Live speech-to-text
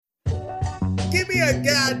Give me a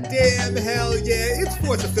goddamn hell yeah. It's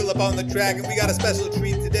Forza Phillip on the track, and we got a special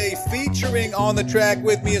treat today. Featuring on the track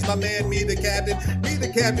with me is my man, Me the Captain. Me the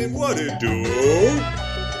Captain, what it do?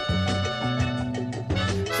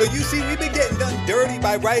 So you see, we've been getting done dirty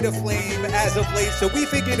by Rite of Flame as of late, so we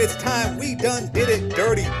figured it's time we done did it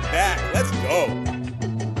dirty back. Let's go.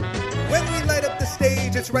 When we light up the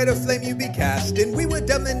stage, it's Rite of Flame you be casting. We were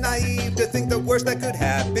dumb and naive to think the worst that could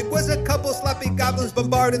happen was a couple sloppy goblins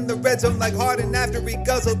bombarding the red zone like Harden after he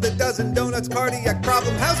guzzled the dozen donuts. Cardiac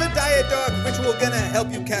problem. How's a diet dog ritual gonna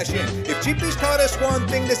help you cash in? If Cheapies taught us one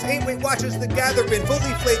thing, this ain't Weight Watchers the Gathering.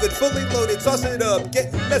 Fully flavored, fully loaded, sauce it up,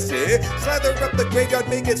 getting messy. Slather up the graveyard,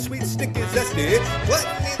 make it sweet, sticky, zesty.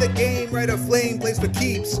 Gluttony the game, Rite of Flame plays for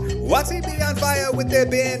keeps. Watsy be on fire with their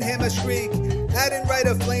band Hammer Streak. Adding Rite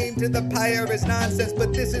of Flame to the pyre is nonsense,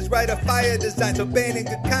 but this is Rite of Fire design, so banning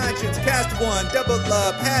good conscience. Cast one, double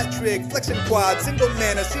up, hat trick, flexing quad, single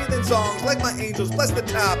mana, seething songs like my angels, bless the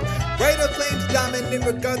top. Rite of Flame's dominant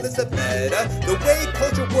regardless of meta. The way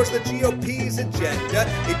culture wars the GOP's agenda.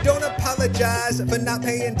 It don't apologize for not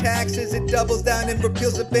paying taxes. It doubles down and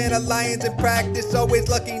repeals the ban of lions in practice. Always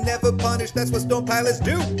lucky, never punished, that's what stone pilots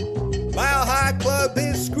do. Mile High Club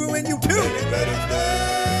is screwing you too.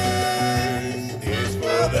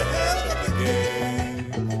 For the hell of the game,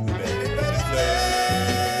 better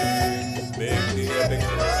play, make the epic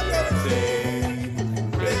sing.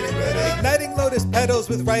 Igniting Lotus petals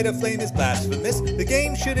with Rite of Flame is blasphemous. The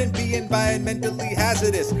game shouldn't be environmentally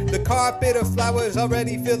hazardous. The carpet of flowers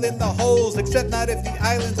already fill in the holes, except not if the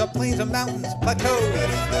islands are plains or mountains, plateaus.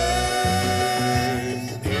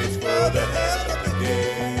 It's for the hell of the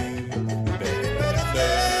game, better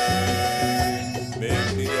play,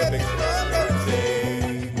 make the epic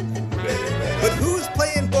But who's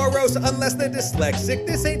playing Boros unless they're dyslexic?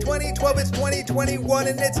 This ain't 2012, it's 2021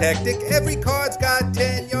 and it's hectic. Every card's got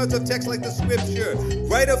 10 yards of text like the scripture.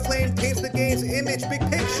 Rite of Flame paints the game's image, big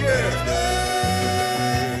picture.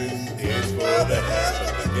 It's for the hell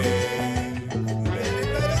of the game.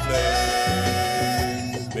 Better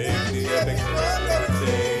play. Make the epic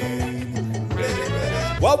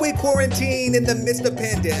While we quarantine in the midst of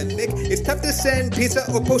pandemic, it's tough to send pizza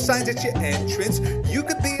or post signs at your entrance. You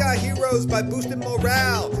could be our heroes by boosting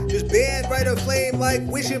morale. Just ban Rite of Flame like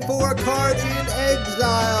wishing for a card in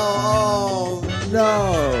exile. Oh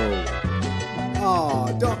no.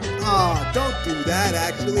 Don't do that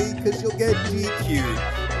actually, because you'll get DQ'd.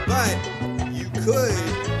 But you could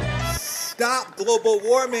stop global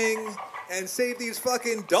warming and save these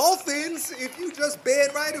fucking dolphins if you just ban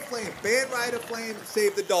Rite of Flame. Ban Rite of Flame,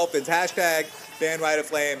 save the dolphins. Hashtag ban Rite of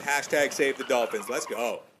Flame, hashtag save the dolphins. Let's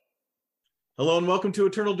go. Hello and welcome to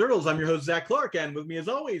Eternal Durdles. I'm your host, Zach Clark, and with me as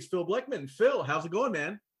always, Phil Bleckman. Phil, how's it going,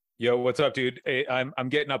 man? Yo, what's up, dude? Hey, I'm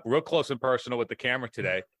getting up real close and personal with the camera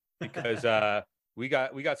today because we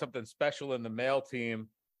got something special in the mail team.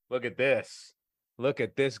 Look at this. Look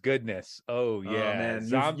at this goodness. Oh, yeah. Man.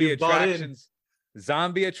 Zombie attractions.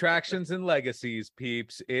 Zombie attractions and legacies,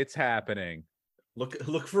 peeps. It's happening.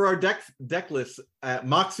 Look for our deck list at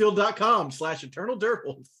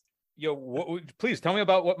moxfield.com/eternaldurbles. Yo, please tell me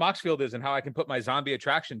about what Moxfield is and how I can put my zombie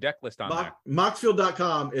attraction deck list on there.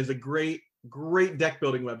 Moxfield.com is a great deck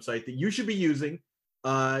building website that you should be using.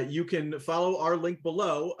 You can follow our link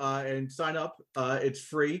below and sign up. It's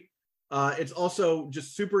free. It's also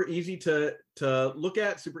just super easy to look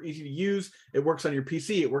at, super easy to use. It works on your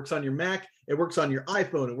PC, it works on your Mac, it works on your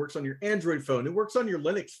iPhone, it works on your Android phone, it works on your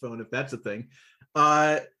Linux phone, if that's a thing.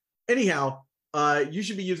 Anyhow, you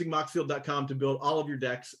should be using moxfield.com to build all of your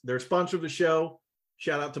decks. They're a sponsor of the show.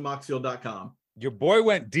 Shout out to moxfield.com. Your boy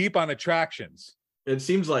went deep on attractions. It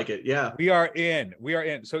seems like it, yeah. We are in.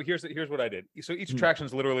 So here's what I did. So each attraction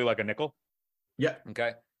is literally like a nickel. Yeah.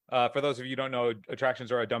 Okay. For those of you who don't know,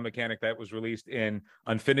 attractions are a dumb mechanic that was released in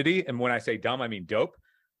Unfinity. And when I say dumb, I mean dope.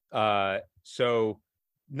 So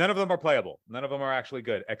none of them are playable. None of them are actually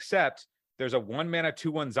good, except there's a 1-mana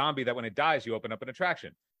 2/1 zombie that when it dies, you open up an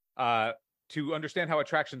attraction. To understand how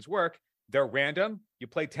attractions work, they're random. You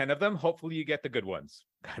play 10 of them. Hopefully you get the good ones.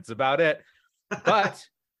 That's about it. But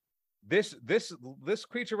this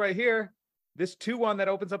creature right here, this 2/1 that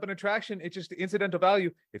opens up an attraction, it's just incidental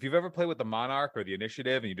value. If you've ever played with the Monarch or the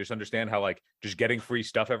Initiative and you just understand how like just getting free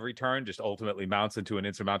stuff every turn just ultimately mounts into an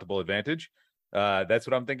insurmountable advantage, that's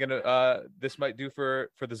what I'm thinking this might do for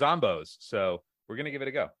the Zombos. So we're going to give it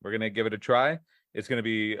a go. We're going to give it a try. It's going to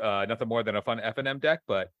be nothing more than a fun F&M deck,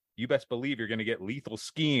 but you best believe you're going to get lethal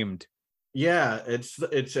schemed. Yeah, it's a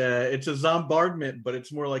zombardment, but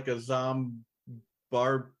it's more like a zombar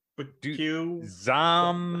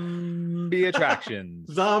Zombie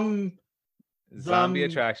attractions. Zombie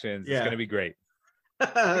attractions. Yeah. It's going to be great.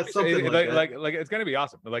 Something like that. like it's gonna be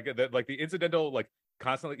awesome. Like the incidental, like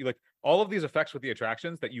constantly, like all of these effects with the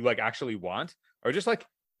attractions that you like actually want are just like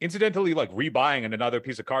incidentally like rebuying another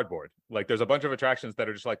piece of cardboard. Like there's a bunch of attractions that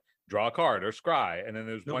are just like draw a card or scry, and then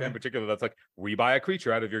there's one in particular that's like rebuy a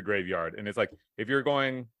creature out of your graveyard. And it's like if you're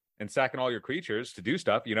going and sacking all your creatures to do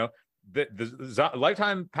stuff, you know, the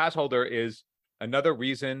lifetime pass holder is another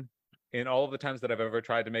reason in all of the times that I've ever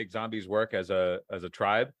tried to make zombies work as a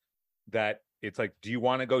tribe, that it's like, do you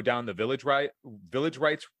want to go down the village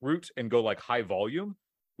rights route and go like high volume,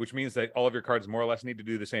 which means that all of your cards more or less need to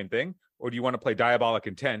do the same thing, or do you want to play Diabolic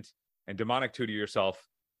Intent and Demonic Tutor yourself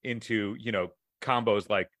into, you know, combos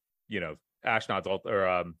like, you know, Ashnod's Altar,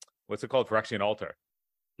 or what's it called, Phyrexian Altar?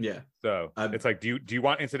 Yeah. So it's like, do you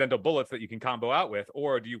want incidental bullets that you can combo out with,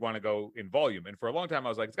 or do you want to go in volume? And for a long time, I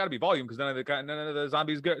was like, it's got to be volume because none of the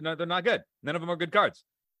zombies good. No, they're not good. None of them are good cards.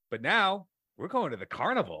 But now we're going to the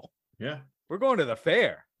carnival. Yeah. We're going to the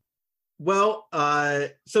fair. Well,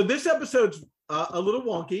 so this episode's a little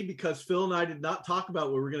wonky because Phil and I did not talk about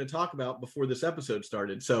what we were going to talk about before this episode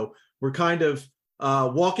started. So we're kind of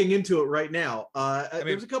walking into it right now. I mean,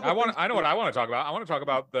 there's a couple. I know what I want to talk about. I want to talk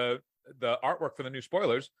about the artwork for the new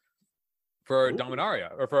spoilers for Dominaria,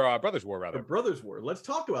 or for Brothers War, rather. Brothers War. Let's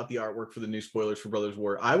talk about the artwork for the new spoilers for Brothers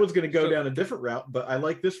War. I was going to go down a different route, but I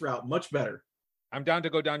like this route much better. I'm down to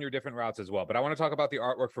go down your different routes as well, but I want to talk about the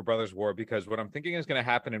artwork for Brothers War, because what I'm thinking is going to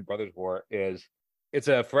happen in Brothers War is it's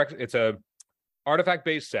a artifact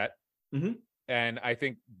based set. Mm-hmm. And I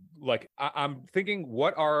think like I'm thinking,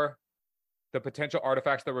 what are the potential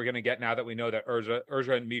artifacts that we're going to get now that we know that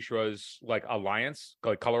Urza and Mishra's like alliance,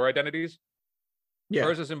 like color identities? Yeah.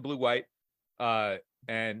 Urza's in blue white,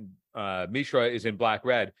 and Mishra is in black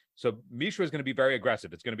red. So Mishra is going to be very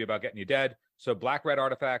aggressive. It's going to be about getting you dead. So black red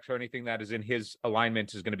artifacts or anything that is in his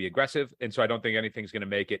alignment is going to be aggressive. And so I don't think anything's going to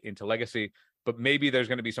make it into Legacy. But maybe there's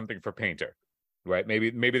going to be something for Painter, right?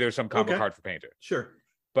 Maybe there's some combo card for Painter. Sure.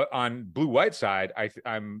 But on blue white side,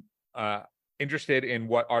 I'm interested in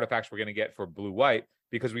what artifacts we're going to get for blue white,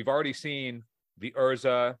 because we've already seen the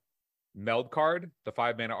Urza meld card, the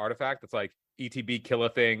 5-mana artifact that's like ETB, kill a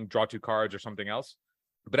thing, draw 2 cards or something else.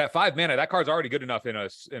 But at 5 mana, that card's already good enough in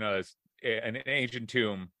an Ancient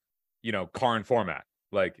Tomb, you know, Karn format.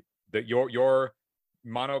 Like that your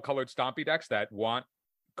mono-colored Stompy decks that want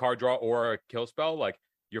card draw or a kill spell, like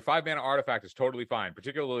your 5-mana artifact is totally fine,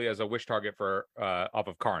 particularly as a wish target for off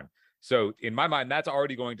of Karn. So in my mind, that's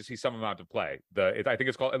already going to see some amount of play. I think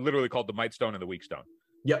it's literally called the Might Stone and the Weak Stone.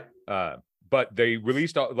 Yep. But they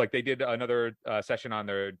released, like they did another session on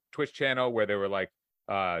their Twitch channel where they were like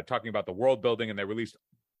talking about the world building, and they released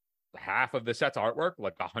half of the set's artwork,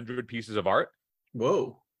 like 100 pieces of art.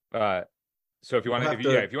 Whoa. So if you want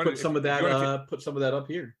to put some of that up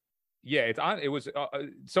here. Yeah, it's on. It was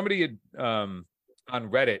somebody had, on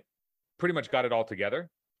Reddit pretty much got it all together.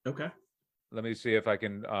 Okay. Let me see if I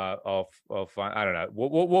can. I'll find. I don't know.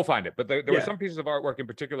 We'll find it. But there were some pieces of artwork in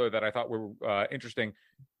particular that I thought were interesting.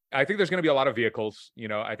 I think there's going to be a lot of vehicles. You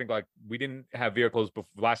know, I think like we didn't have vehicles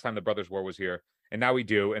last time the Brothers War was here, and now we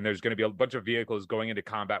do. And there's going to be a bunch of vehicles going into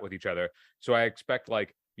combat with each other. So I expect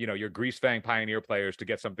like, you know, your Greasefang Pioneer players to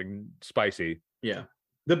get something spicy. Yeah.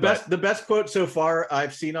 The best quote so far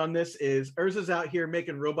I've seen on this is Urza's out here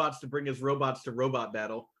making robots to bring his robots to robot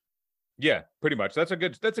battle. Yeah, pretty much. That's a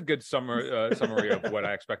good summary of what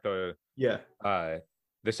I expect the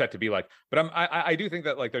set to be like. But I do think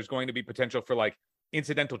that like there's going to be potential for like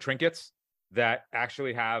incidental trinkets that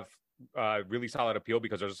actually have really solid appeal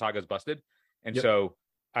because Urza Saga's busted. And so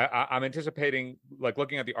I'm anticipating like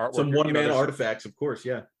looking at the artwork. Some 1-mana artifacts, of course.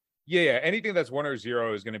 Yeah. Yeah. Anything that's 1 or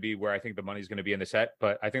 0 is going to be where I think the money's going to be in the set.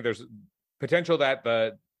 But I think there's potential that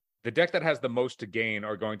the deck that has the most to gain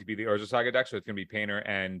are going to be the Urza Saga deck. So it's going to be Painter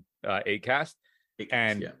and 8-cast.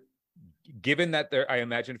 And given that I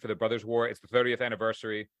imagine for the Brothers War, it's the 30th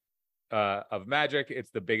anniversary of Magic.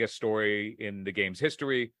 It's the biggest story in the game's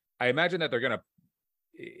history. I imagine that they're going to,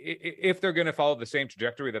 if they're going to follow the same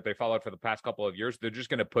trajectory that they followed for the past couple of years, they're just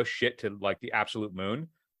going to push shit to like the absolute moon.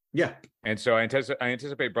 Yeah. And so I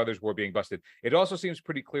anticipate Brothers War being busted. It also seems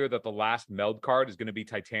pretty clear that the last meld card is going to be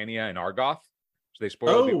Titania and Argoth. So they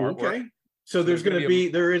spoiled the artwork. Okay. So there is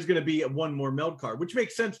going to be one more meld card, which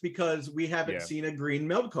makes sense because we haven't seen a green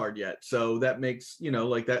meld card yet. So that makes, you know,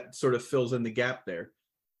 like that sort of fills in the gap there.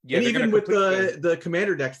 Yeah, and even with the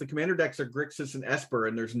commander decks are Grixis and Esper,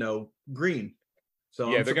 and there's no green. So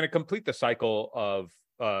they're going to complete the cycle of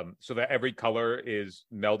so that every color is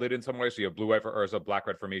melded in some way. So you have blue white for Urza, black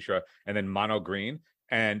red for Mishra, and then mono green.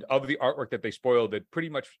 And of the artwork that they spoiled, it pretty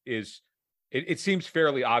much is. It seems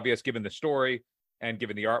fairly obvious given the story and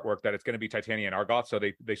given the artwork that it's going to be Titania and Argoth. So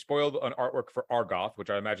they spoiled an artwork for Argoth, which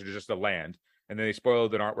I imagine is just a land. And then they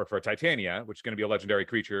spoiled an artwork for Titania, which is going to be a legendary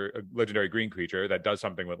creature, a legendary green creature that does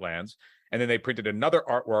something with lands. And then they printed another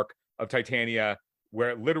artwork of Titania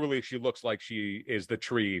where literally she looks like she is the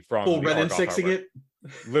tree from Full the Ren and Argoth Sixing artwork.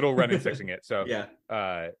 it. Little Ren and Sixing it. So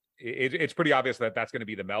yeah. It's pretty obvious that that's going to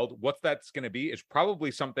be the meld. What that's going to be is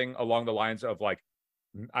probably something along the lines of like,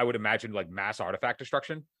 I would imagine like mass artifact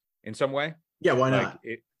destruction in some way. Yeah, why like not?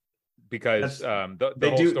 Because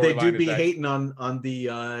they do be hating on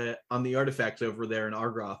the artifacts over there in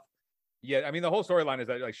Argoth. Yeah, I mean the whole storyline is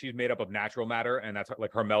that like she's made up of natural matter, and that's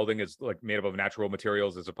like her melding is like made up of natural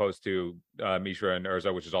materials as opposed to Mishra and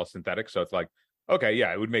Urza, which is all synthetic. So it's like, okay,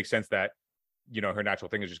 yeah, it would make sense that her natural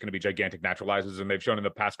thing is just going to be gigantic naturalizers, and they've shown in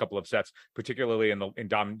the past couple of sets, particularly in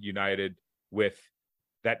Dom United, with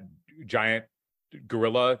that giant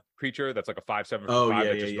gorilla creature that's like a 5/7 for 5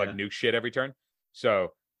 that just like nuke shit every turn.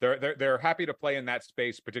 So they're happy to play in that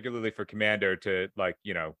space, particularly for Commander to like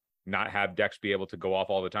not have decks be able to go off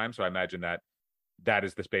all the time. So I imagine that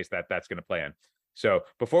is the space that's going to play in. So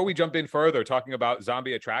before we jump in further, talking about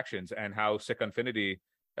zombie attractions and how sick Unfinity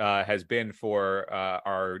has been for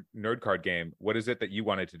our nerd card game, what is it that you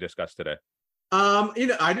wanted to discuss today? I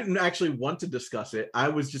didn't actually want to discuss it. I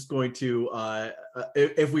was just going to,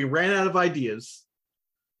 if we ran out of ideas,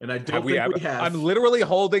 and I don't think we have. I'm literally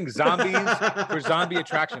holding zombies for zombie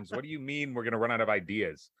attractions. What do you mean we're going to run out of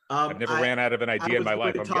ideas? I've never ran out of an idea in my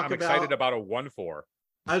life. I'm excited about a 1/4.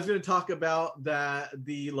 I was going to talk about the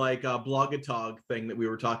Blogatog thing that we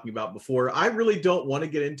were talking about before. I really don't want to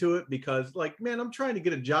get into it because, like, man, I'm trying to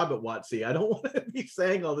get a job at WotC. I don't want to be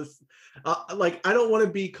saying all this. I don't want to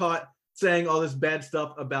be caught saying all this bad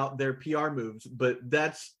stuff about their PR moves. But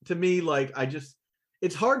that's, to me, like,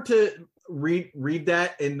 it's hard to read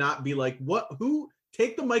that and not be like, what? Who?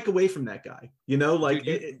 Take the mic away from that guy. Like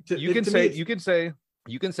you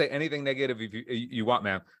can say anything negative if you want,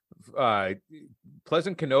 man.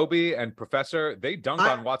 Pleasant Kenobi and Professor, they dunk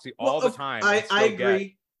on WotC all the time.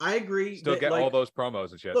 I agree. Still get all those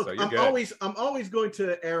promos and shit. Look, so you're good. I'm always going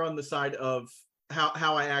to err on the side of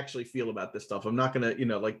how I actually feel about this stuff. I'm not gonna,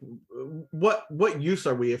 like, what use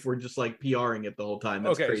are we if we're just like PRing it the whole time?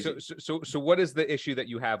 That's crazy. So what is the issue that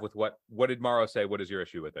you have with what did Morrow say? What is your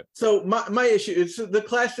issue with it? So my issue is the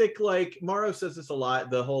classic, like, Morrow says this a lot,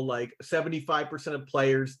 the whole like 75% of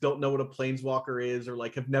players don't know what a planeswalker is or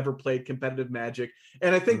like have never played competitive Magic.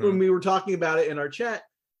 And I think when we were talking about it in our chat,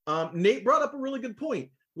 Nate brought up a really good point.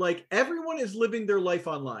 Like, everyone is living their life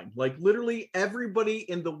online. Like, literally everybody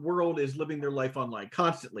in the world is living their life online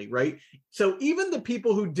constantly, right? So even the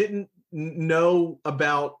people who didn't know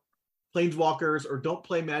about planeswalkers or don't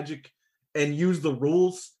play Magic and use the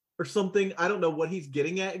rules or something, I don't know what he's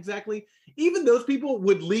getting at exactly, even those people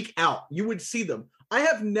would leak out. You would see them. I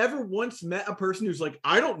have never once met a person who's like,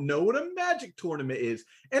 I don't know what a Magic tournament is.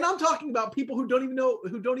 And I'm talking about people who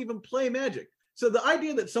don't even play Magic. So the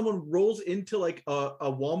idea that someone rolls into like a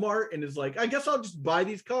Walmart and is like, I guess I'll just buy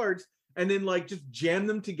these cards and then like just jam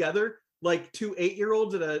them together like 2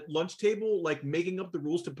 8-year-olds at a lunch table, like making up the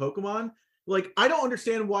rules to Pokemon. Like, I don't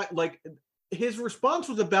understand why. Like, his response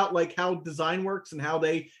was about like how design works and how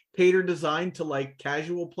they cater design to like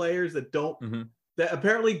casual players that that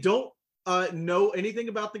apparently don't know anything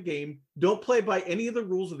about the game, don't play by any of the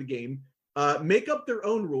rules of the game. Make up their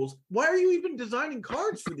own rules. Why are you even designing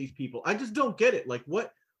cards for these people? I just don't get it. Like,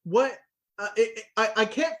 I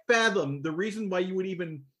can't fathom the reason why you would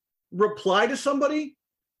even reply to somebody.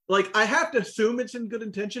 Like, I have to assume it's in good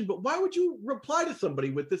intention, but why would you reply to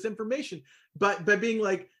somebody with this information? But by being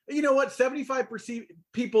like, you know what, 75%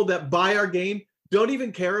 people that buy our game don't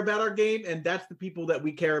even care about our game, and that's the people that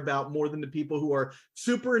we care about more than the people who are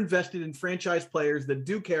super invested in franchise players that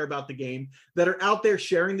do care about the game, that are out there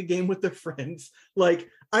sharing the game with their friends. Like,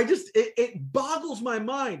 it boggles my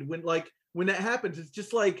mind when that happens. It's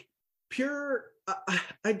just like pure.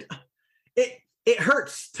 It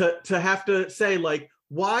hurts to have to say, like,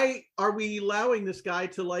 why are we allowing this guy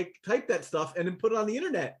to like type that stuff and then put it on the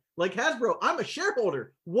internet? Like, Hasbro, I'm a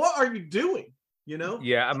shareholder. What are you doing?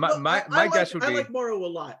 Yeah, my guess would be, I like Morrow a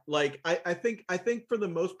lot. Like, I think for the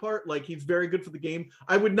most part, like, he's very good for the game.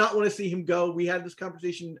 I would not want to see him go. We had this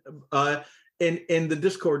conversation in the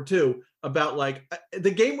Discord too about like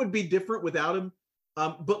the game would be different without him.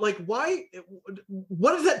 But like, why?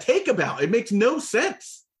 What does that take about? It makes no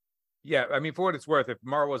sense. Yeah, I mean, for what it's worth, if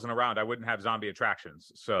Morrow wasn't around, I wouldn't have zombie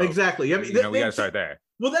attractions. So exactly. I mean, we got to start there.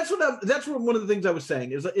 Well, that's what one of the things I was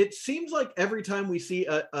saying is it seems like every time we see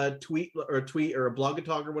a tweet or a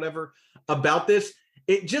Blogatog or whatever about this,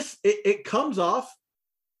 it comes off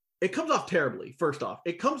it comes off terribly. First off,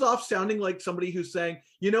 it comes off sounding like somebody who's saying,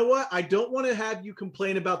 you know what, I don't want to have you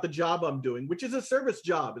complain about the job I'm doing, which is a service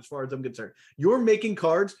job as far as I'm concerned. You're making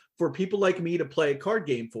cards for people like me to play a card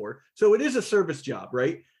game for, so it is a service job,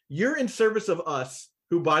 right? You're in service of us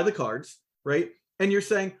who buy the cards, right? And you're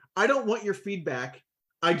saying, I don't want your feedback.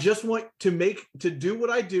 I just want to do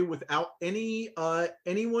what I do without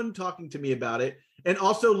anyone talking to me about it, and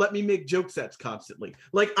also let me make joke sets constantly.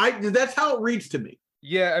 Like that's how it reads to me.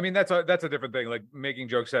 Yeah, I mean that's a different thing. Like making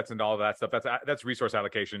joke sets and all of that stuff. That's resource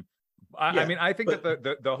allocation. I mean, I think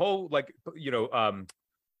that the whole like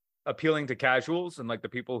appealing to casuals and like the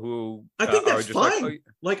people who I think that's are just fine.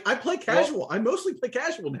 Like I play casual. I mostly play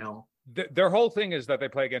casual now. Their whole thing is that they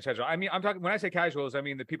play against casual. I mean, I'm talking when I say casuals, I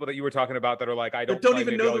mean the people that you were talking about that are like, I don't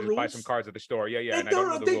even know the rules. Buy some cards at the store. Yeah.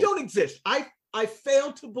 They don't exist. I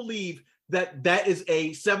fail to believe that is a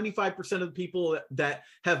 75% of the people that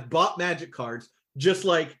have bought Magic cards just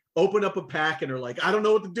like open up a pack and are like, I don't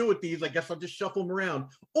know what to do with these. I guess I'll just shuffle them around.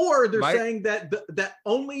 Or they're saying that that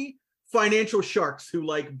only financial sharks who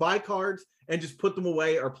like buy cards and just put them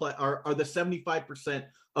away are the 75%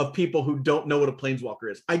 of people who don't know what a planeswalker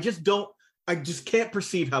is. I just can't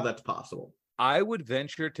perceive how that's possible. I would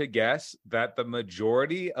venture to guess that the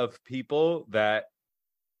majority of people that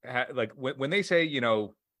like when they say,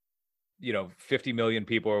 50 million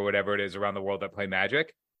people or whatever it is around the world that play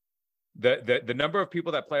Magic, the number of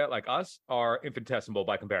people that play it like us are infinitesimal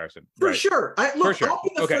by comparison. For right? sure. I'll be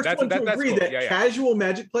the first one to agree that casual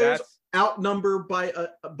Magic players outnumber by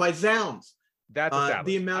zounds. That's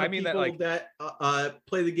the amount of people that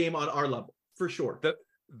play the game on our level, for sure.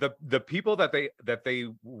 The people that they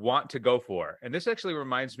want to go for, and this actually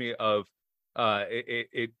reminds me of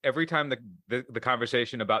every time the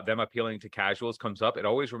conversation about them appealing to casuals comes up, it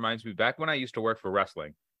always reminds me back when I used to work for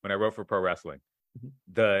wrestling, when I wrote for pro wrestling.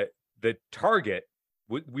 Mm-hmm. The target,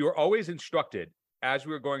 we were always instructed as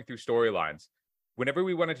we were going through storylines, whenever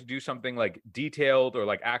we wanted to do something like detailed or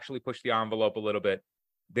like actually push the envelope a little bit,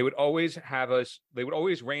 they would always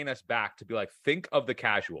rein us back to be like, think of the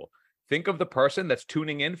casual, think of the person that's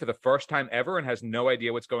tuning in for the first time ever and has no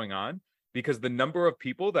idea what's going on, because the number of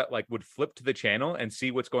people that like would flip to the channel and see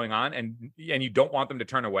what's going on and you don't want them to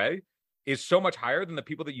turn away is so much higher than the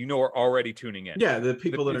people that are already tuning in. Yeah, the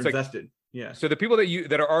people that are invested. Yeah. So the people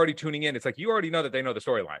that are already tuning in, it's like you already know that they know the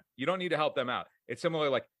storyline. You don't need to help them out. It's similar.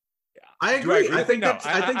 Like, I agree. I think that's.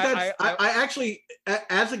 I actually,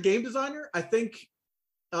 as a game designer, I think,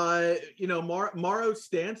 Maro's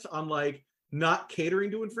stance on like not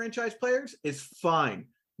catering to enfranchised players is fine.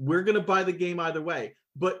 We're gonna buy the game either way.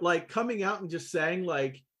 But like coming out and just saying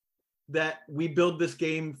like that we build this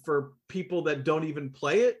game for people that don't even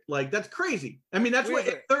play it, like that's crazy. I mean, that's what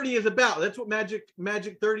 30 is about. That's what Magic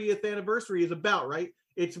 30th anniversary is about, right?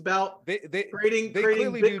 It's about creating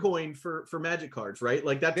Bitcoin for Magic cards, right?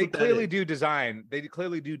 Like that's what clearly do design. They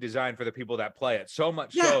clearly do design for the people that play it so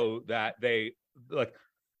much so that they like.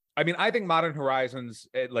 I mean, I think Modern Horizons,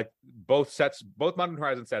 like both Modern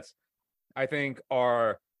Horizon sets, I think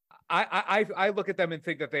are. I look at them and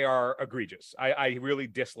think that they are egregious. I really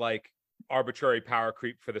dislike arbitrary power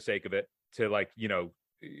creep for the sake of it to like,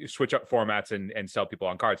 switch up formats and sell people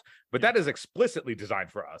on cards. But that is explicitly designed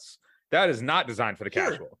for us. That is not designed for the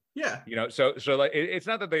casual. Yeah. So like it's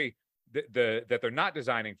not that that they're not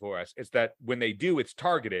designing for us. It's that when they do, it's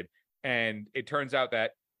targeted, and it turns out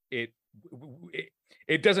that it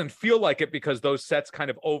doesn't feel like it because those sets kind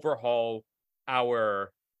of overhaul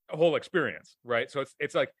our whole experience, right? So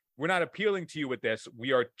it's like, we're not appealing to you with this.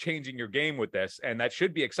 We are changing your game with this. And that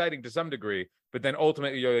should be exciting to some degree. But then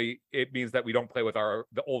ultimately, it means that we don't play with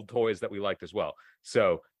the old toys that we liked as well.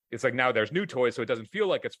 So it's like now there's new toys. So it doesn't feel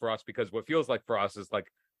like it's for us, because what feels like for us is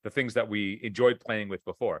like the things that we enjoyed playing with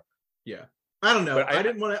before. Yeah. I don't know. I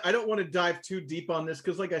don't want to dive too deep on this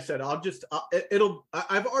because, like I said,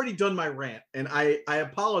 I've already done my rant, and I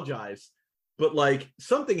apologize. But like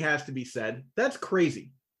something has to be said. That's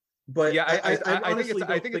crazy. But yeah, I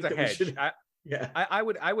think it's a hedge. I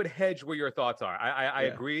would hedge where your thoughts are. I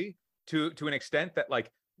agree to an extent that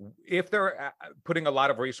like if they're putting a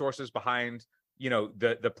lot of resources behind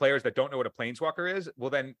the players that don't know what a planeswalker is,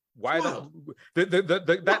 well then why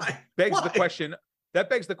begs the question. That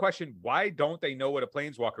begs the question: why don't they know what a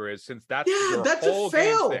planeswalker is? Since that's that's a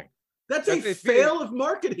fail. Thing. That's a fail of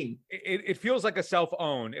marketing. It feels like a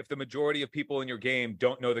self-own if the majority of people in your game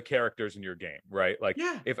don't know the characters in your game, right? Like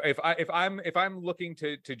if I'm looking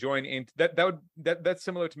to join in, that's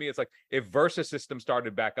similar to me. It's like if Versus System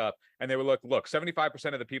started back up and they were look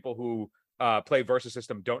 75% of the people who play Versus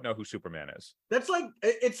System don't know who Superman is. That's like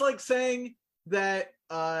it's like saying that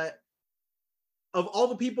of all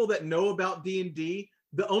the people that know about D&D,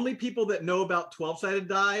 the only people that know about 12-sided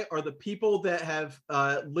die are the people that have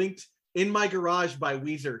linked In My Garage by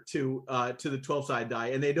Weezer to the 12-sided die,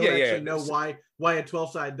 and they don't actually know why a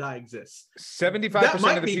 12-sided die exists. 75% That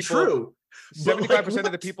might of the be people, true. 75%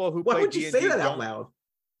 of the people who why play would you D&D say that out loud?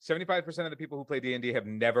 75% of the people who play D&D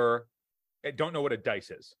don't know what a dice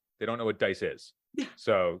is. They don't know what dice is. Yeah.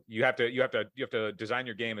 So you have to design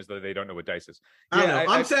your game as though they don't know what dice is. I don't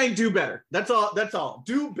know. I'm saying do better. That's all.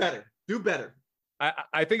 Do better. Do better.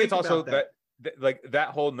 I think it's also that like that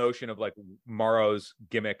whole notion of like Morrow's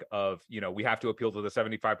gimmick of, we have to appeal to the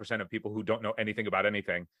 75% of people who don't know anything about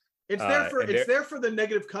anything. It's there for the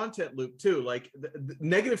negative content loop too. Like the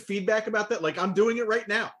negative feedback about that. Like I'm doing it right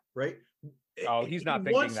now, right? Oh, he's not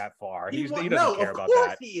thinking that far. He doesn't care about that. Of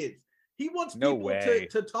course he is. He wants people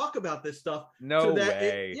to talk about this stuff. No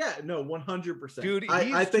way. 100%. Dude,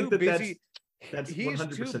 I think that's he's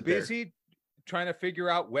 100% too busy trying to figure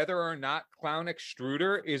out whether or not Clown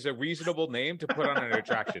Extruder is a reasonable name to put on an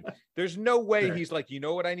attraction. There's no way he's like, you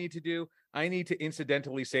know what I need to do? I need to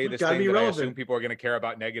incidentally say this thing that I assume people are going to care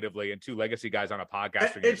about negatively, and two legacy guys on a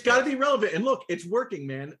podcast. It's got to be relevant. And look, it's working,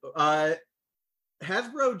 man.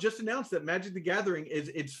 Hasbro just announced that Magic the Gathering is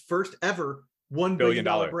its first ever $1 billion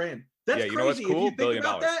brand. That's crazy. You know what's cool? If you think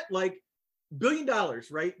about that, like $1 billion,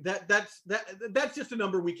 right? That's just a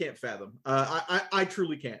number we can't fathom. I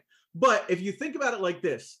truly can't. But if you think about it like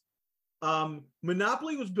this,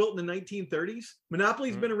 Monopoly was built in the 1930s.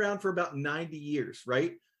 Monopoly's been around for about 90 years,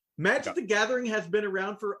 right? Magic the Gathering has been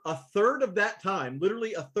around for a third of that time,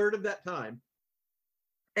 literally a third of that time,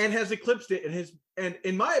 and has eclipsed it, and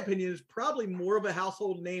in my opinion is probably more of a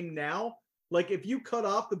household name now. Like if you cut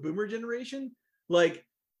off the boomer generation, like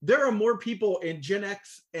there are more people in Gen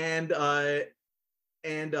X and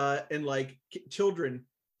like children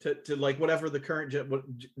to like whatever the current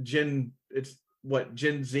Gen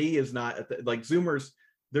Z is not like Zoomers.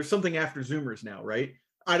 There's something after Zoomers now, right?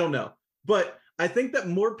 I don't know, but I think that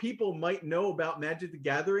more people might know about Magic the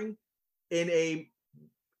Gathering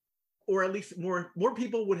or at least more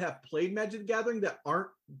people would have played Magic the Gathering that aren't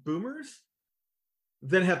boomers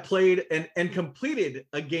than have played and completed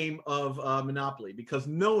a game of Monopoly, because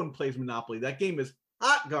no one plays Monopoly. That game is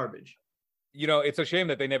hot garbage. It's a shame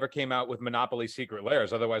that they never came out with Monopoly Secret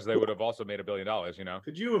Lairs. Otherwise, they would have also made $1 billion.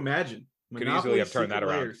 Could you imagine? Could easily have turned that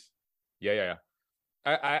around. Yeah.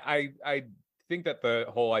 I think that the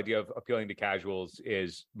whole idea of appealing to casuals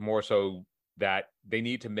is more so that they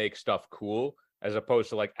need to make stuff cool as opposed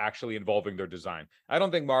to like actually involving their design. I don't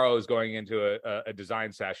think Morrow is going into a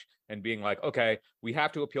design sesh and being like, okay, we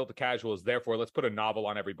have to appeal to casuals, therefore let's put a novel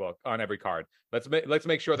on every book, on every card. Let's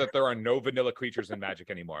make sure that there are no vanilla creatures in Magic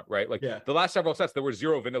anymore, right? Like the last several sets, there were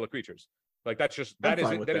 0 vanilla creatures. Like that is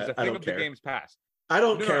a thing of the game's past. I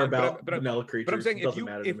don't care about vanilla creatures. But I'm saying it doesn't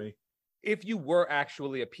matter to me. If you were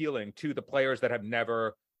actually appealing to the players that have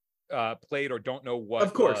never played or don't know what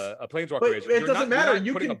of course a planeswalker is, it doesn't matter.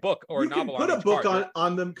 You can put a book or a novel put a book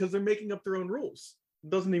on them because they're making up their own rules.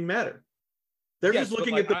 It doesn't even matter. They're just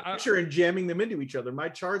looking at the picture and jamming them into each other. My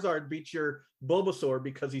Charizard beats your Bulbasaur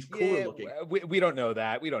because he's cooler looking. We don't know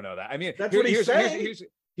that. I mean, that's what he's saying.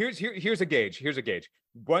 Here's a gauge.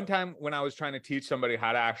 One time when I was trying to teach somebody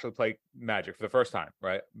how to actually play Magic for the first time,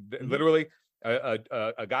 right? Literally,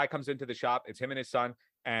 a guy comes into the shop. It's him and his son,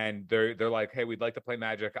 and they're like, "Hey, we'd like to play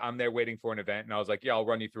Magic." I'm there waiting for an event, and I was like, "Yeah, I'll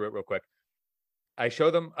run you through it real quick." I show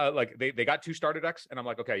them like they got 2 starter decks, and I'm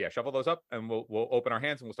like, "Okay, yeah, shuffle those up, and we'll open our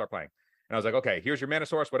hands and we'll start playing." And I was like, "Okay, here's your mana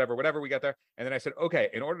source, whatever we get there." And then I said, "Okay,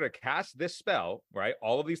 in order to cast this spell, right?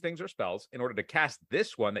 All of these things are spells. In order to cast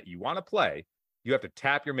this one that you want to play, you have to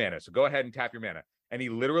tap your mana. So go ahead and tap your mana." And he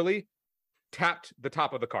literally tapped the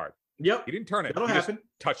top of the card. Yep. He didn't turn it. That'll happen.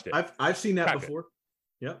 Touched it. I've seen that before.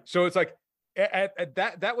 Yeah. So it's like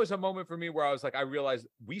that was a moment for me where I was like, I realized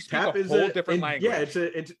we speak a whole different language. Yeah,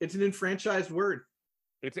 it's an enfranchised word.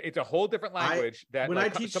 It's a whole different language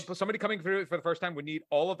somebody coming through it for the first time would need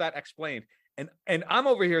all of that explained. And I'm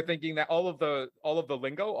over here thinking that all of the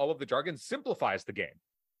lingo, all of the jargon simplifies the game.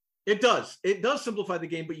 It does simplify the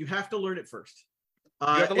game, but you have to learn it first. You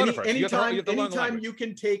have to learn it first. Anytime you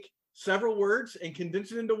can take several words and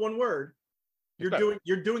condense it into one word,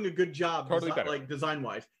 you're doing a good job. Totally like design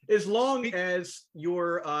wise, as long as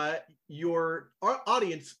your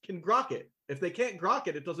audience can grok it. If they can't grok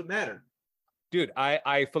it, it doesn't matter. Dude,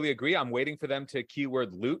 I fully agree. I'm waiting for them to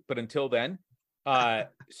keyword loot, but until then,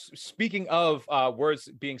 speaking of words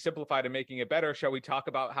being simplified and making it better, shall we talk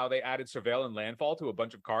about how they added Surveil and Landfall to a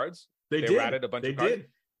bunch of cards? They added a bunch of cards.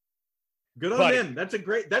 Good on them. That's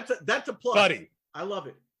a plus. Buddy, I love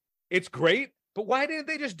it. It's great, but why didn't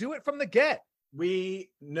they just do it from the get? we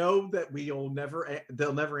know that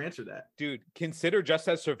they'll never answer that. Dude, consider just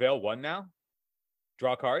as Surveil 1 now.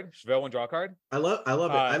 Draw card. Surveil 1 draw card. I love it.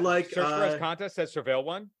 I like Search for Escanta says Surveil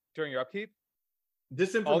 1 during your upkeep.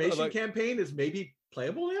 Disinformation campaign is maybe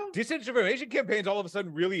playable now. Disinformation campaign is all of a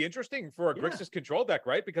sudden really interesting for a Grixis control deck,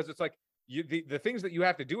 right? Because it's like the things that you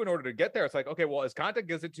have to do in order to get there. It's like, okay, well, Escanta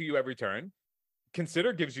gives it to you every turn.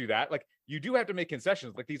 Consider gives you that. Like, you do have to make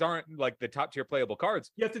concessions. Like, these aren't like the top tier playable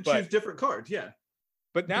cards. You have to choose different cards. Yeah.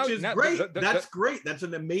 But now, which is great. That's great. That's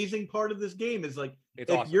an amazing part of this game. Is like, if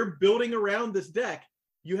awesome. You're building around this deck,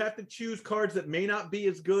 you have to choose cards that may not be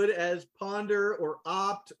as good as Ponder or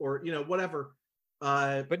Opt or whatever.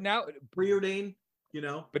 But now Preordain,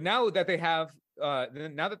 But now that they have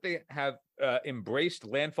embraced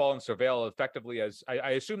Landfall and Surveil effectively as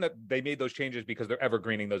I assume that they made those changes because they're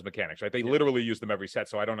evergreening those mechanics, right? They literally use them every set,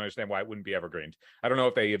 so I don't understand why it wouldn't be evergreened. I don't know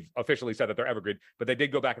if they have officially said that they're evergreen, but they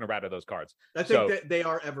did go back and errata those cards. I think that they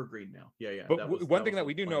are evergreen now. Yeah. But one thing that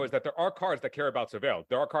we do know is that there are cards that care about Surveil.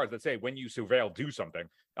 There are cards that say when you Surveil, do something.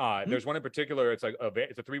 There's one in particular. It's like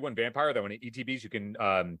it's a 3/1 vampire that when it ETBs, you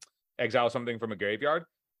can exile something from a graveyard.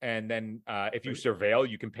 And then if you Surveil,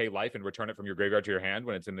 you can pay life and return it from your graveyard to your hand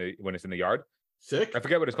when it's in the yard. Sick. I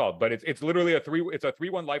forget what it's called, but it's literally a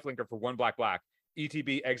 3/1 lifelinker for 1 black.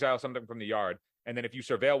 ETB, exile something from the yard, and then if you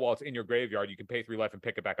Surveil while it's in your graveyard, you can pay 3 life and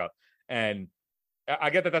pick it back up. And I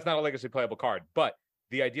get that that's not a legacy playable card, but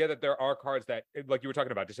the idea that there are cards that, like you were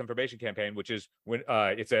talking about, Disinformation Campaign, which is when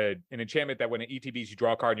it's an enchantment that when it ETBs, you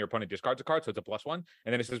draw a card and your opponent discards a card, so it's a +1,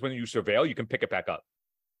 and then it says when you Surveil, you can pick it back up.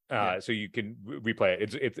 So you can replay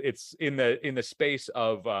it. It's in the space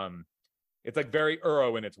of it's like very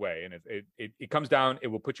Uro in its way, and it comes down. It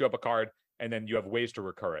will put you up a card, and then you have ways to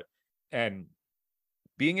recur it. And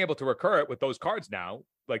being able to recur it with those cards now,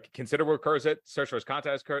 like consider recurs it, search for his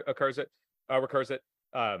contest recurs it.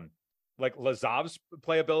 Like Lazav's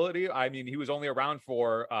playability. I mean, he was only around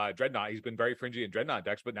for Dreadnought. He's been very fringy in Dreadnought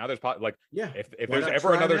decks, but now there's if there's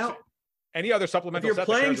ever another. Any other supplemental if you're set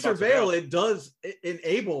playing Surveil, it does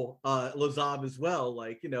enable Lazav as well.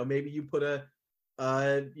 Like, maybe you put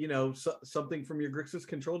something from your Grixis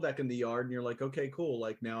control deck in the yard and you're like, okay, cool.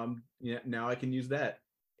 Like now I can use that.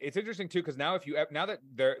 It's interesting too, because now that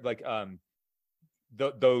they're like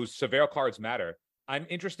those Surveil cards matter, I'm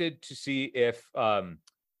interested to see if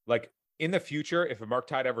like in the future, if a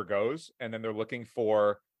Murktide ever goes and then they're looking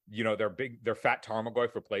for their fat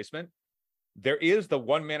Tarmogoyf replacement. There is the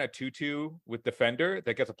 1 mana 2/2 with Defender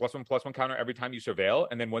that gets a +1/+1 counter every time you Surveil,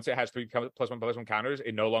 and then once it has 3 +1/+1 counters,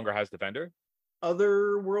 it no longer has Defender.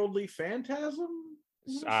 Otherworldly Phantasm?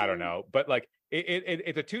 I don't know, but like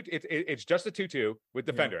it's just a 2/2 with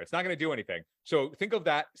Defender. Yeah. It's not going to do anything. So think of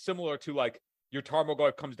that similar to like your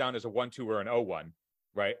Tarmogoyf comes down as a 1/2 or an 0/1,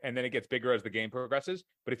 right? And then it gets bigger as the game progresses.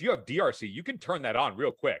 But if you have DRC, you can turn that on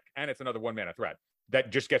real quick, and it's another 1 mana threat that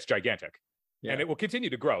just gets gigantic. Yeah. And it will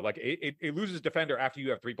continue to grow. Like it loses Defender after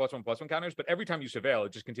you have 3 +1/+1 counters, but every time you Surveil,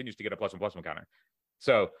 it just continues to get a +1/+1 counter.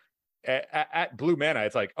 So at blue mana,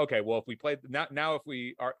 it's like, okay, well, if we play now if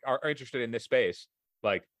we are interested in this space,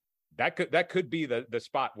 like that could be the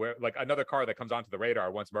spot where like another card that comes onto the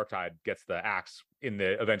radar once Murktide gets the axe in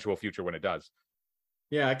the eventual future when it does.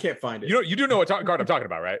 Yeah, I can't find it. You do know what card I'm talking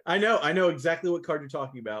about, right? I know exactly what card you're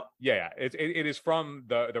talking about. Yeah. It is from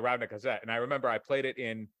the Ravnica Gazette, and I remember I played it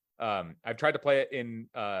in. I've tried to play it in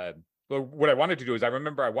what I wanted to do is I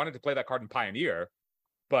remember I wanted to play that card in Pioneer,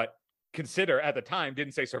 but consider at the time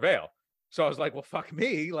didn't say Surveil. So I was like, well, fuck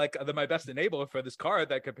me. Like my best enabler for this card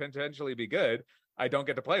that could potentially be good, I don't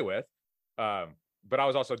get to play with. But I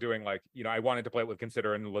was also doing like, I wanted to play it with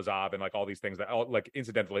Consider and Lazav and like all these things that like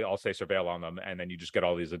incidentally I'll say Surveil on them. And then you just get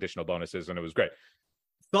all these additional bonuses and it was great.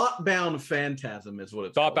 Thoughtbound Phantasm is what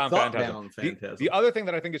it's Thoughtbound called. Phantasm. The other thing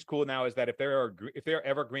that I think is cool now is that if they're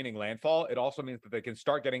evergreening Landfall, it also means that they can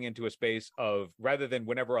start getting into a space of rather than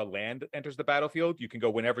whenever a land enters the battlefield, you can go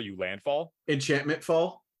whenever you landfall. Enchantment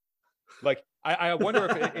Fall. Like I wonder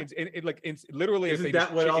if it's literally isn't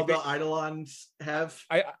that what all the Eidolons have?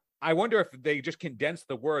 I wonder if they just condense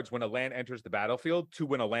the words when a land enters the battlefield to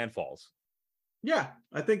when a land falls. Yeah,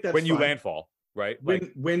 I think that's when you fine. landfall. Right,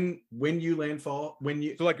 when you landfall, when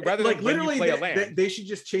you so like rather than literally when you play a land, they should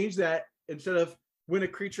just change that instead of when a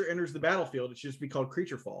creature enters the battlefield, it should just be called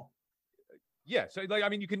Creature Fall. Yeah, so like I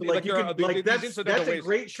mean, you can that's a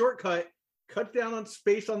great shortcut. Cut down on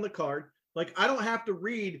space on the card. Like I don't have to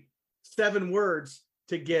read 7 words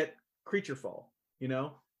to get Creature Fall.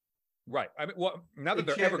 Right. I mean, well, now that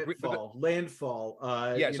they're Fall, Landfall.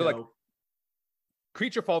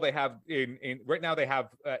 Creature Fall they have in right now they have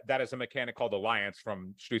that as a mechanic called Alliance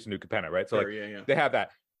from Streets of New Capenna, right? So they have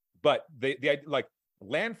that, but they like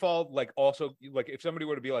landfall, like, also, like, if somebody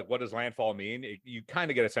were to be like, what does landfall mean? You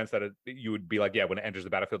kind of get a sense that you would be like, yeah, when it enters the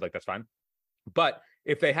battlefield, like, that's fine. But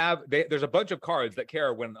if there's a bunch of cards that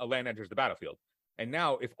care when a land enters the battlefield. And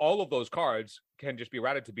now if all of those cards can just be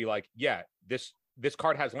routed to be like, yeah, this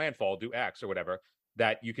card has landfall, do X or whatever,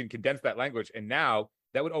 that you can condense that language. And now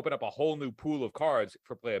that would open up a whole new pool of cards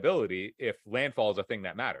for playability if landfall is a thing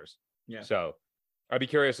that matters. Yeah. So I'd be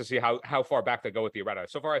curious to see how far back they go with the errata.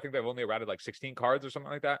 So far, I think they've only errated like 16 cards or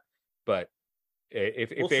something like that. But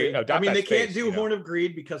if they adopt, I mean, they can't space, do Horn of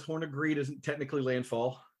Greed because Horn of Greed isn't technically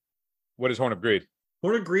landfall. What is Horn of Greed?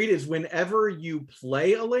 Horn of Greed is whenever you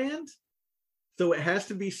play a land. So it has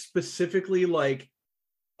to be specifically like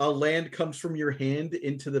a land comes from your hand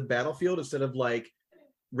into the battlefield instead of like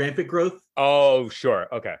rampant growth. Oh, sure.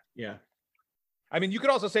 Okay. Yeah. I mean, you could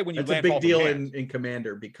also say when you that's a landfall big deal from hand. in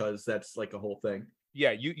Commander because that's like a whole thing.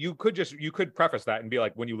 Yeah, you could preface that and be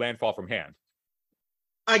like when you landfall from hand.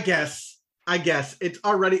 I guess it's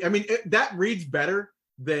already. I mean, that reads better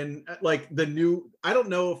than like the new. I don't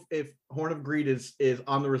know if Horn of Greed is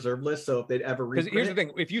on the reserve list. So if they'd ever read. Because here's the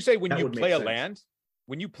thing: if you say when you play a sense. land,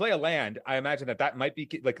 when you play a land, I imagine that might be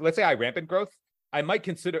like, let's say I rampant growth. I might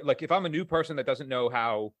consider, like, if I'm a new person that doesn't know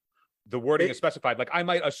how the wording is specified, like, I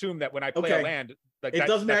might assume that when I play a land, like, it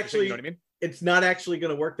doesn't actually. You know what I mean? It's not actually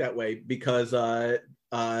going to work that way because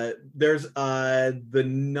there's the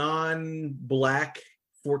non-black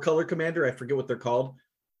 4-color commander. I forget what they're called.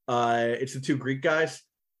 It's the 2 Greek guys.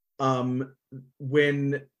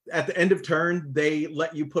 When at the end of turn, they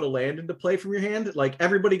let you put a land into play from your hand. Like,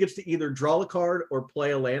 everybody gets to either draw a card or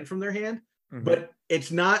play a land from their hand. Mm-hmm. But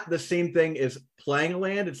it's not the same thing as playing a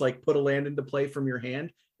land. It's like put a land into play from your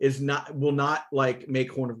hand will not like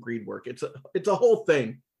make Horn of Greed work. It's a whole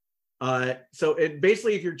thing. So it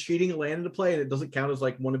basically, if you're cheating a land into play and it doesn't count as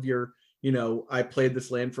like one of your, I played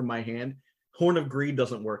this land from my hand, Horn of Greed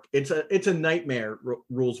doesn't work. It's a nightmare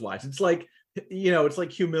rules wise. It's like, it's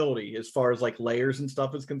like humility as far as like layers and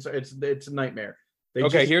stuff is concerned. It's a nightmare.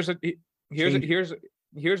 Here's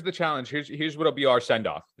the challenge. Here's what'll be our send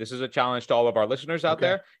off. This is a challenge to all of our listeners out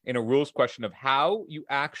there in a rules question of how you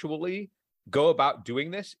actually go about doing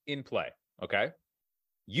this in play. Okay.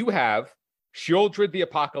 You have Sheoldred the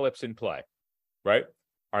Apocalypse in play, right?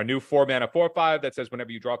 Our new 4-mana 4/5 that says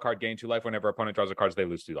whenever you draw a card, gain 2 life. Whenever opponent draws a card, they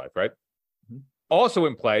lose 2 life, right? Mm-hmm. Also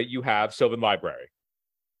in play, you have Sylvan Library.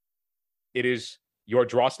 It is your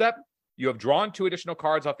draw step. You have drawn 2 additional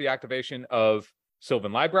cards off the activation of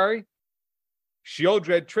Sylvan Library.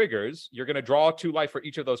 Sheoldred triggers. You're going to draw 2 life for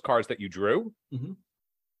each of those cards that you drew. Mm-hmm.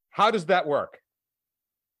 How does that work?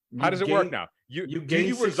 How does it work now? You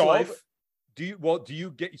gain 6 life. You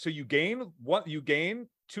gain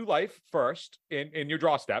 2 life first in your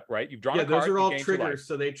draw step, right? You've drawn a card. Those are all triggers,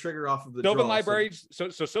 so they trigger off of the Sylvan draw. Libraries. So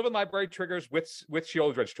Sylvan Library triggers with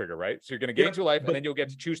Sheoldred's trigger, right? So you're going to gain 2 life, and then you'll get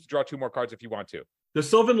to choose to draw 2 more cards if you want to. The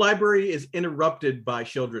Sylvan Library is interrupted by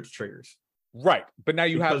Sheoldred's triggers. Right, but now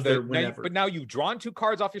you have but now you've drawn 2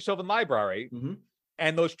 cards off your Sylvan Library, mm-hmm.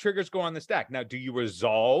 and those triggers go on the stack. Now, do you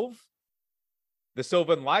resolve the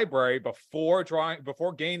Sylvan Library before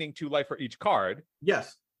gaining 2 life for each card?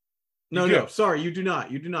 Yes. No, sorry, you do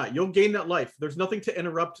not. You'll gain that life. There's nothing to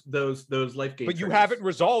interrupt those life gains. But you haven't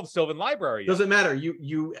resolved Sylvan Library yet. Doesn't matter.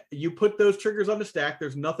 You put those triggers on the stack.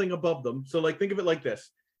 There's nothing above them. So like, think of it like this.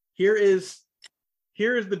 Here is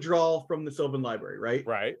the draw from the Sylvan Library, right?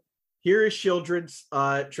 Right. Here is Sheoldred's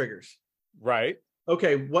triggers. Right.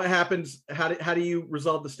 Okay, what happens? How do you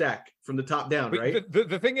resolve the stack from the top down, right?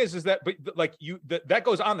 The thing is that that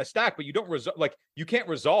goes on the stack, but you don't resolve, you can't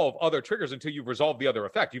resolve other triggers until you've resolved the other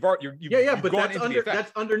effect. But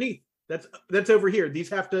that's underneath. That's over here. These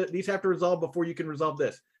have to resolve before you can resolve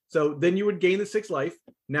this. So then you would gain the 6 life.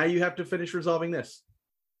 Now you have to finish resolving this.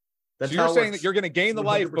 So you're saying that you're going to gain the 100%.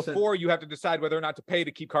 Life before you have to decide whether or not to pay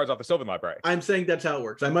to keep cards off the Sylvan Library. I'm saying that's how it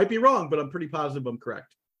works. I might be wrong, but I'm pretty positive I'm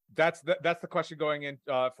correct. That's the question going in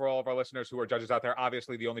for all of our listeners who are judges out there.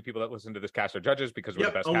 Obviously, the only people that listen to this cast are judges because we're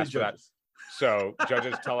the best cast judges. For that. So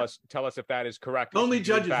judges, tell us if that is correct. Only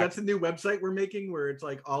judges. That's a new website we're making where it's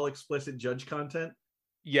like all explicit judge content.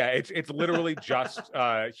 Yeah, it's literally just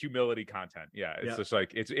humility content. Yeah, it's just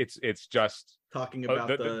like it's just talking about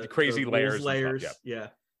the crazy layers. Yeah.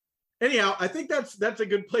 Anyhow, I think that's a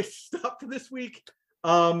good place to stop for this week.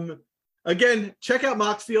 Again, check out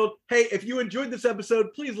Moxfield. Hey, if you enjoyed this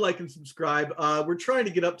episode, please like and subscribe. We're trying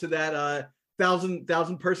to get up to that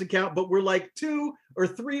 1,000 person count, but we're like 2 or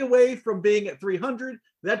 3 away from being at 300.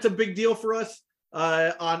 That's a big deal for us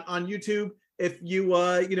on YouTube. If you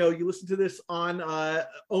you listen to this on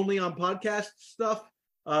only on podcast stuff,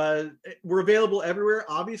 We're available everywhere,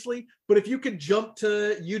 obviously. But if you could jump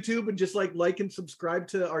to YouTube and just like and subscribe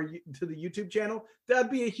to the YouTube channel,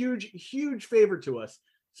 that'd be a huge favor to us.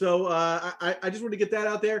 So I just want to get that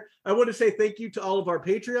out there. I want to say thank you to all of our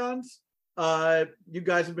Patreons. You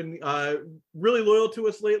guys have been really loyal to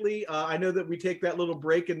us lately. I know that we take that little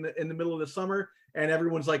break in the middle of the summer, and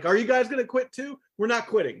everyone's like, "Are you guys going to quit too?" We're not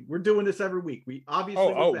quitting. We're doing this every week. We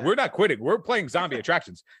obviously. We're not quitting. We're playing zombie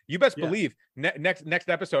attractions. You best believe next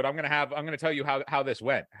episode I'm going to tell you how this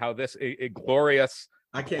went, how this a glorious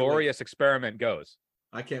experiment goes.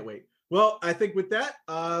 I can't wait. Well, I think with that,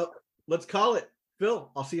 let's call it.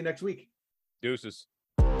 Phil, I'll see you next week. Deuces.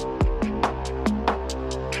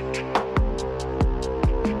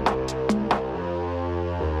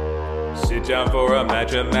 Sit down for a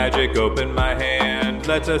match of magic, open my hand.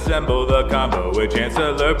 Let's assemble the combo with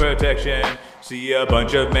Chancellor Protection. See a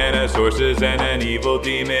bunch of mana sources and an evil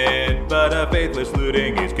demon, but a faithless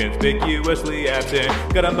looting is conspicuously absent.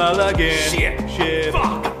 Got a mulligan. Shit.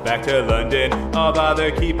 Fuck. Back to London. I'll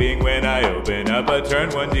bother keeping when I open up a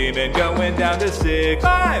turn 1 demon. Going down to 6.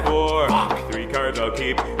 5. 4. Fuck. 3 cards I'll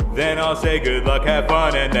keep. Then I'll say good luck, have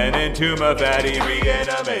fun, and then entomb a fatty.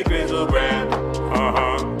 Reanimate Grizzlebrand.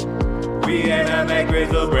 Reanimate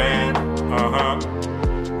Grizzlebrand.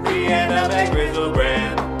 Reanimate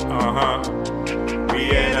Grizzlebrand.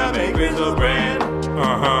 Reanimate Grizzlebrand.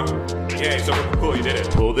 Yeah, so cool, you did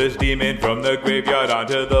it. Pull this demon from the graveyard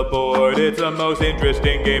onto the board. It's the most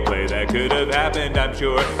interesting gameplay that could have happened, I'm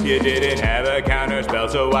sure. You didn't have a counter spell,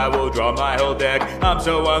 so I will draw my whole deck. I'm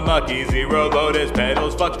so unlucky, 0 lotus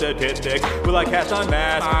petals, fuck statistics. Will I cast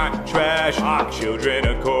Unmask? Trash. Children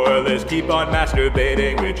of Corliss keep on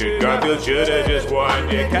masturbating. Richard Garfield should have just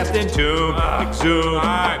won. You cast Entomb, Exhume,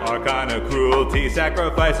 Arcana Cruelty,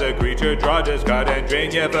 sacrifice a creature, draw, discard, and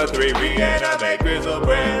drain you for 3. Reanimate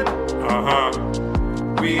Grizzlebrand.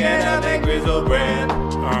 Reanimate Grizzlebrand.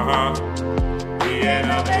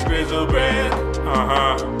 Reanimate Grizzlebrand.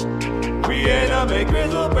 Reanimate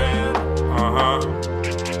Grizzlebrand.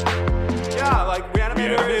 Yeah, like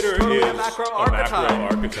Reanimator is totally a macro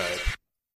archetype.